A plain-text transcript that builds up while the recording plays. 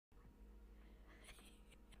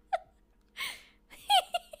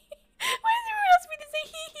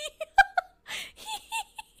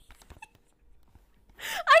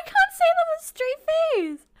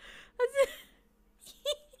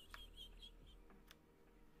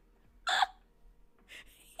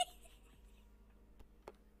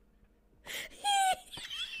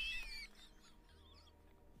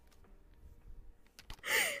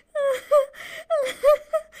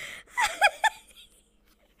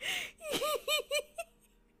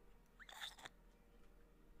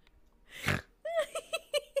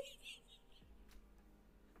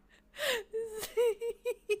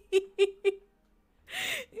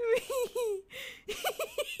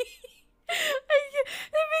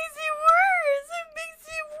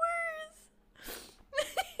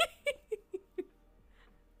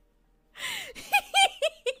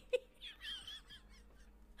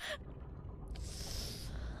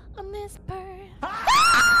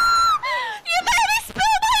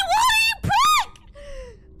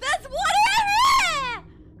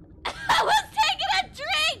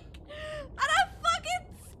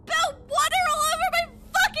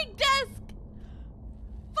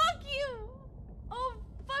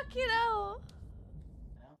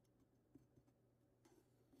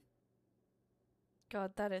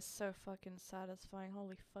God, that is so fucking satisfying.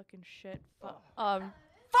 Holy fucking shit.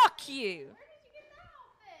 Fuck you! Where did you get that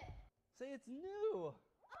outfit? Say it's new!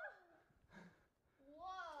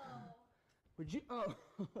 Whoa. Would you- oh.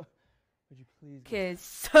 Would you please- Okay,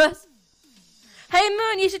 sus. Hey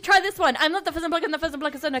Moon, you should try this one. I'm not the first plug in the first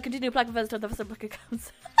plug is I continue plugging first till the first plug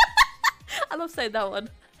comes. I love saying that one.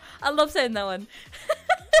 I love saying that one.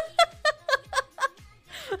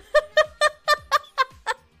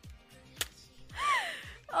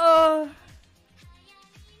 Oh.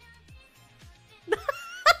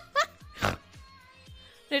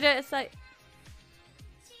 No, it's like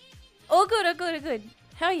all good, all good, all good.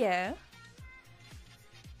 Hell yeah.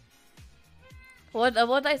 What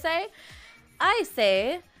did I say? I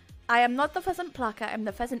say, I am not the pheasant plucker, I'm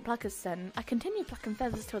the pheasant plucker's son. I continue plucking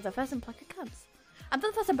feathers till the pheasant plucker comes. I'm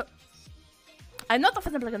not the pheasant plucker,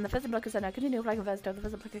 I'm the pheasant plucker's son. I continue plucking feathers till the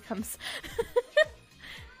pheasant plucker comes.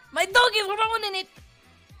 My dog is rolling it!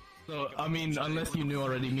 So, I mean, unless you knew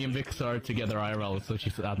already, me and Vix are together IRL, so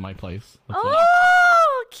she's at my place.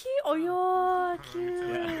 Oh, cute! Oh, you're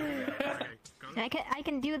cute. I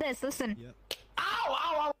can do this. Listen. Yep. Ow!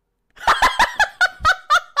 Ow! Ow!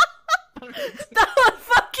 That was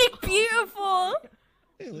fucking beautiful!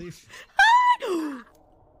 Hey, Leaf. Would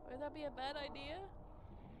that be a bad idea?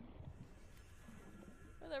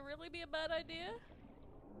 Would that really be a bad idea?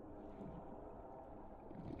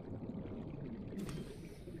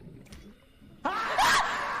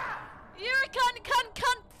 You're a cunt,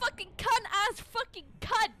 fucking cunt ass fucking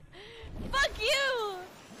cunt! Fuck you!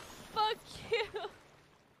 Fuck you!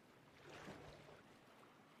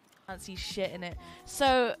 I don't see shit in it.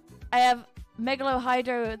 So, I have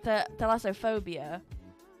megalohydrothalassophobia,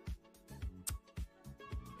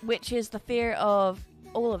 which is the fear of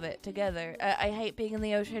all of it together. I hate being in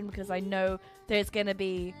the ocean because I know there's gonna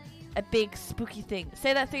be a big spooky thing.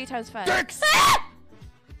 Say that 3 times fast.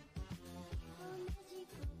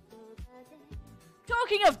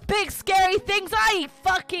 Talking of big scary things, I'm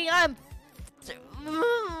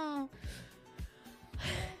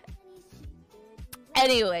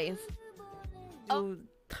anyways. Oh,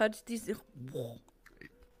 touch these. Or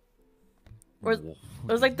it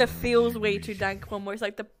was like the feels way too dank one where it's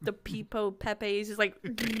like the Peepo Pepe is just like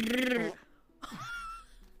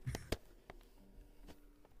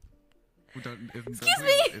Excuse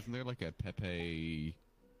me! Isn't there like a Pepe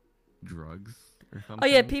drugs or something?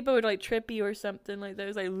 Oh yeah, people would like trippy or something like that. It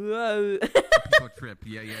was like whoa. People trip.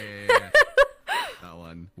 Yeah. That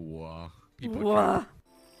one. Whoa. People Whoa. trip.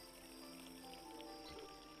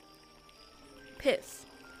 Piss.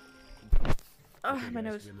 Oh, my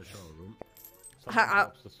nose. In the shower room. Ha-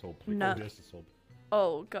 Drops the soap. no. Oh, there's the soap.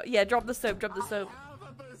 Oh god. Yeah, drop the soap, drop the soap. I have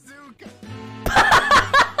a bazooka.